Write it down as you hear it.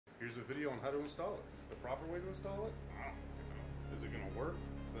here's a video on how to install it. Is it the proper way to install it? I don't know. Is it gonna work?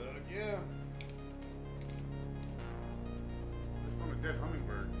 Yeah. I just found a dead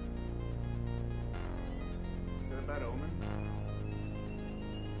hummingbird. Is that a bad omen?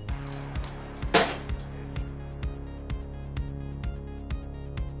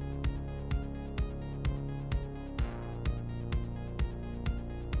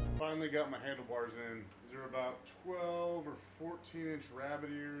 Finally got my handlebars in. These are about 12 or 14-inch rabbit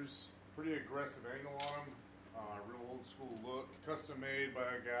ears. Pretty aggressive angle on them. Real old school look. Custom made by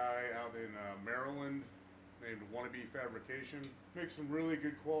a guy out in Maryland named Wannabe Fabrication. Makes some really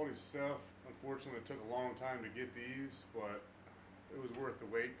good quality stuff. Unfortunately, it took a long time to get these, but it was worth the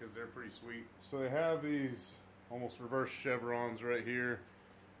wait because they're pretty sweet. So they have these almost reverse chevrons right here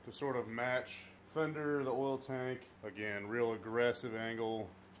to sort of match fender, the oil tank. Again, real aggressive angle.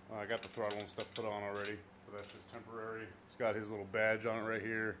 I got the throttle and stuff put on already, but that's just temporary. It's got his little badge on it right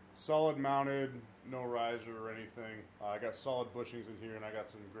here. Solid mounted, no riser or anything. I got solid bushings in here, and I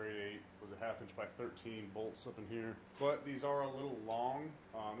got some grade 8, was a 1/2 inch by 13 bolts up in here. But these are a little long.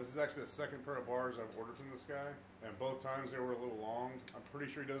 This is actually the second pair of bars I've ordered from this guy, and both times they were a little long. I'm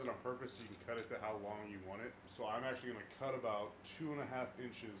pretty sure he does it on purpose so you can cut it to how long you want it. So I'm actually gonna cut about 2.5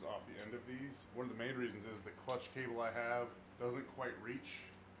 inches off the end of these. One of the main reasons is the clutch cable I have doesn't quite reach.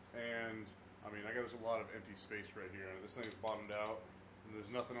 And I mean, I got a lot of empty space right here. This thing is bottomed out, and there's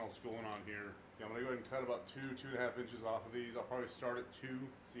nothing else going on here. Yeah, I'm gonna go ahead and cut about 2.5 inches off of these. I'll probably start at 2,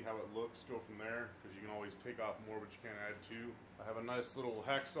 see how it looks, go from there, because you can always take off more, but you can't add 2. I have a nice little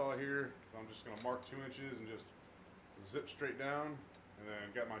hacksaw here. So I'm just gonna mark 2 inches and just zip straight down, and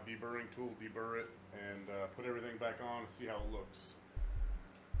then got my deburring tool, deburr it, and put everything back on and see how it looks.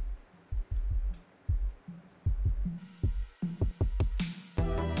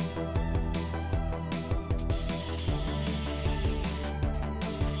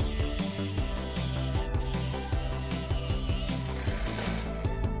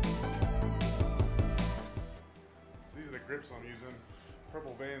 Grips I'm using,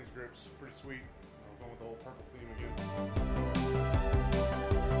 purple Vans grips, pretty sweet. I'm going with the whole purple theme again.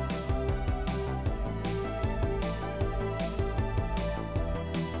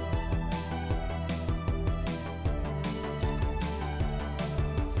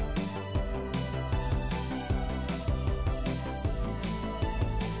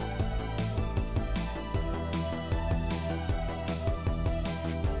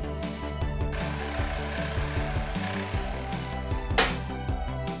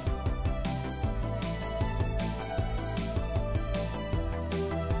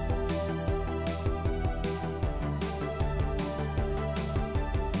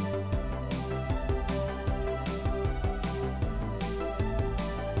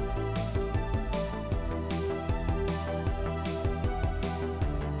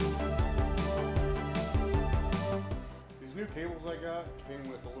 Cables I got came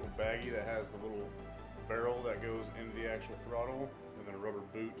with a little baggie that has the little barrel that goes into the actual throttle, and then a rubber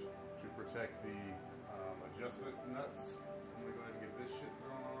boot to protect the adjustment nuts. I'm gonna go ahead and get this shit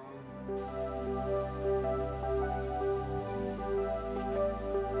thrown on.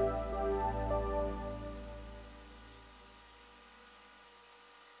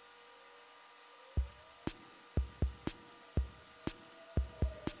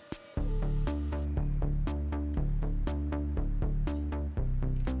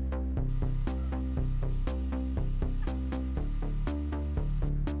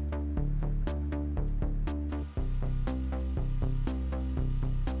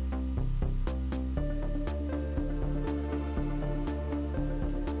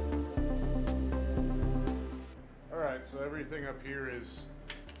 So everything up here is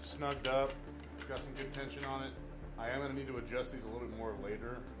snugged up, got some good tension on it. I am going to need to adjust these a little bit more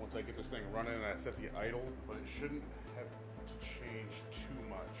later once I get this thing running and I set the idle, but it shouldn't have to change too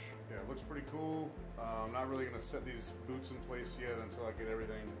much. Yeah, it looks pretty cool. I'm not really going to set these boots in place yet until I get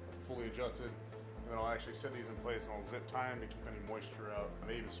everything fully adjusted. And then I'll actually set these in place and I'll zip tie them to keep any moisture out.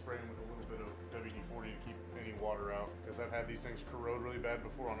 I may even spray them with a little bit of WD-40 to keep any water out, because I've had these things corrode really bad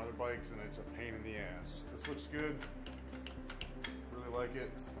before on other bikes and it's a pain in the ass. This looks good. Like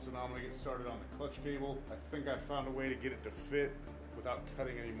it. So now I'm going to get started on the clutch cable. I think I found a way to get it to fit without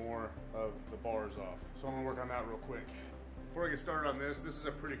cutting any more of the bars off. So I'm going to work on that real quick. Before I get started on this is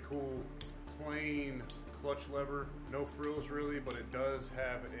a pretty cool plain clutch lever. No frills really, but it does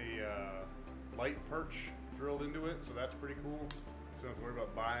have a light perch drilled into it, so that's pretty cool. So don't have to worry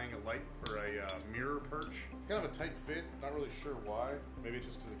about buying a light or a mirror perch. It's kind of a tight fit, not really sure why. Maybe it's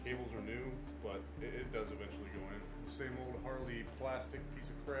just because the cables are new, but it does eventually go in. Same old Harley plastic piece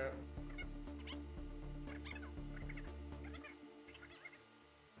of crap.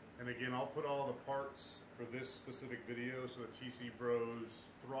 And again, I'll put all the parts for this specific video, so the TC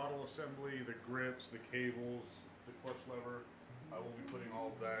Bros throttle assembly, the grips, the cables, the clutch lever. I will be putting all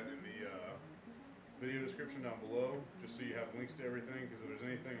of that in the video description down below, just so you have links to everything, because if there's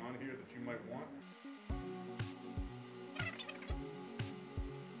anything on here that you might want.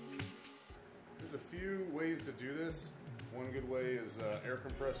 There's a few ways to do this. One good way is air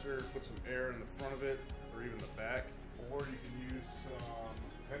compressor, put some air in the front of it, or even the back. Or you can use some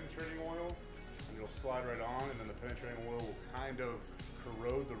penetrating oil, and it'll slide right on, and then the penetrating oil will kind of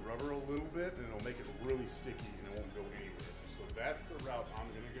corrode the rubber a little bit, and it'll make it really sticky, and it won't go anywhere. So that's the route I'm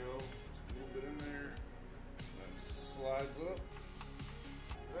gonna go. Just a little bit in there, and then it slides up,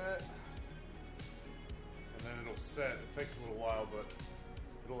 that, and then it'll set. It takes a little while, but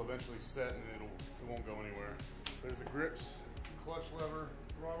it'll eventually set, and it won't go anywhere. There's the grips, clutch lever,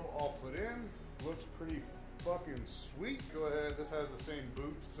 throttle all put in. Looks pretty fucking sweet. Go ahead, this has the same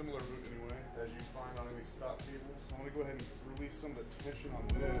boot, similar boot anyway, as you find on any stock cables. So I'm gonna go ahead and release some of the tension on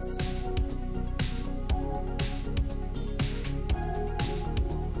this.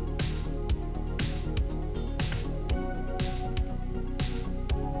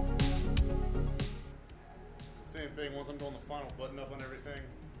 Same thing, once I'm doing the final button up on everything,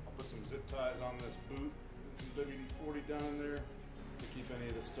 I'll put some zip ties on this boot, put some WD-40 down in there to keep any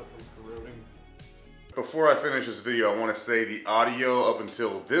of this stuff from corroding. Before I finish this video, I want to say the audio up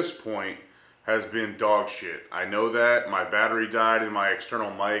until this point has been dog shit. I know that. My battery died in my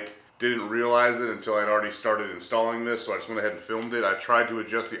external mic. Didn't realize it until I'd already started installing this, so I just went ahead and filmed it. I tried to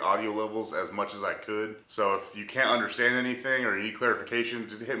adjust the audio levels as much as I could. So if you can't understand anything or you need clarification,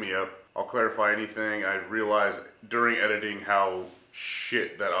 just hit me up. I'll clarify anything. I realized during editing how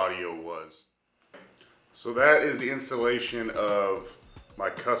shit that audio was. So that is the installation of my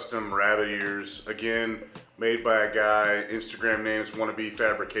custom rabbit ears. Again, made by a guy, Instagram name is Wannabe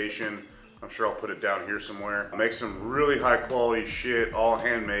Fabrication. I'm sure I'll put it down here somewhere. Make some really high quality shit, all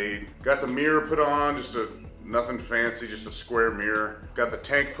handmade. Got the mirror put on, nothing fancy, just a square mirror. Got the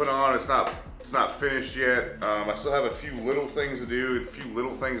tank put on, it's not finished yet. I still have a few little things to do, a few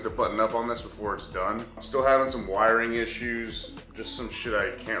little things to button up on this before it's done. I'm still having some wiring issues, just some shit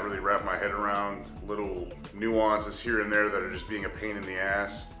I can't really wrap my head around. Little nuances here and there that are just being a pain in the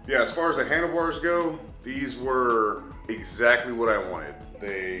ass. Yeah, as far as the handlebars go, these were exactly what I wanted.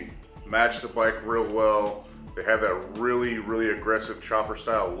 They match the bike real well. They have that really, really aggressive chopper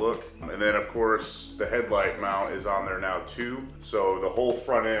style look. And then of course the headlight mount is on there now too. So the whole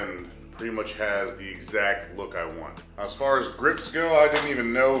front end pretty much has the exact look I want. As far as grips go, I didn't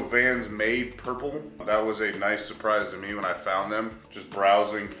even know Vans made purple. That was a nice surprise to me when I found them. Just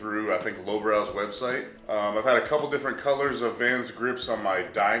browsing through, I think, Lowbrow's website. I've had a couple different colors of Vans grips on my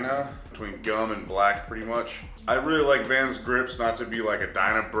Dyna, between gum and black pretty much. I really like Vans grips, not to be like a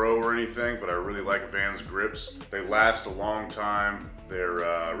Dyna bro or anything, but I really like Vans grips. They last a long time,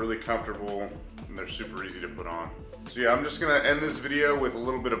 they're really comfortable, and they're super easy to put on. So yeah, I'm just gonna end this video with a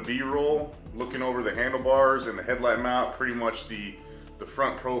little bit of B-roll, looking over the handlebars and the headlight mount, pretty much the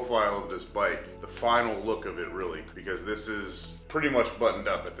front profile of this bike, the final look of it really, because this is pretty much buttoned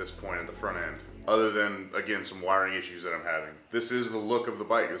up at this point at the front end, other than, again, some wiring issues that I'm having. This is the look of the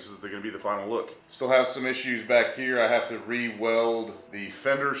bike. This is gonna be the final look. Still have some issues back here. I have to re-weld the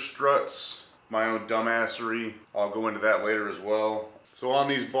fender struts, my own dumbassery. I'll go into that later as well. So on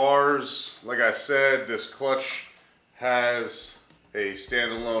these bars, like I said, this clutch has a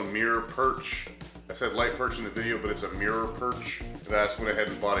standalone mirror perch. I said light perch in the video, but it's a mirror perch. That's went ahead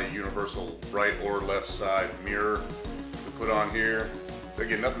and bought a universal right or left side mirror to put on here.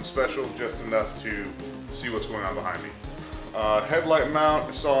 Again, nothing special, just enough to see what's going on behind me. Headlight mount,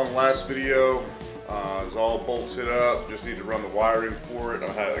 I saw in the last video, is all bolted up. Just need to run the wiring for it.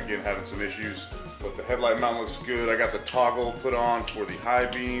 I'm again having some issues, but the headlight mount looks good. I got the toggle put on for the high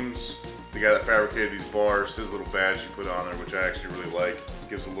beams. The guy that fabricated these bars, his little badge he put on there, which I actually really like.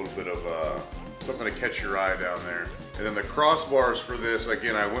 Gives a little bit of something to catch your eye down there. And then the crossbars for this,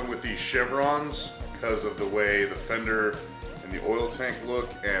 again, I went with these chevrons because of the way the fender and the oil tank look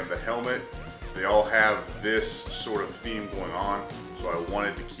and the helmet. They all have this sort of theme going on, so I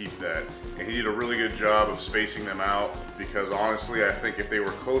wanted to keep that. And he did a really good job of spacing them out, because honestly, I think if they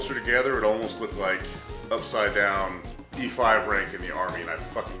were closer together, it almost looked like upside down E5 rank in the Army, and I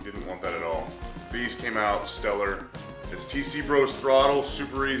fucking didn't want that at all. These came out stellar. It's TC Bros throttle,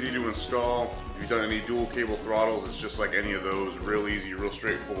 super easy to install. If you've done any dual cable throttles, it's just like any of those, real easy, real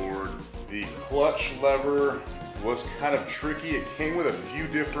straightforward. The clutch lever was kind of tricky. It came with a few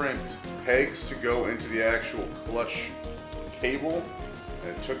different pegs to go into the actual clutch cable,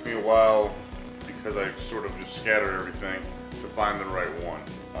 and it took me a while because I sort of just scattered everything to find the right one.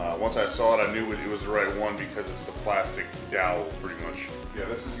 Once I saw it, I knew it was the right one because it's the plastic dowel, pretty much. Yeah,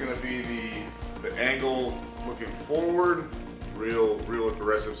 this is gonna be the angle looking forward, real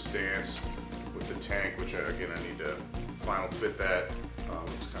aggressive stance with the tank, which again I need to final fit that.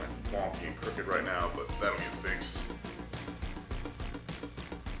 It's kind of wonky and crooked right now, but that'll get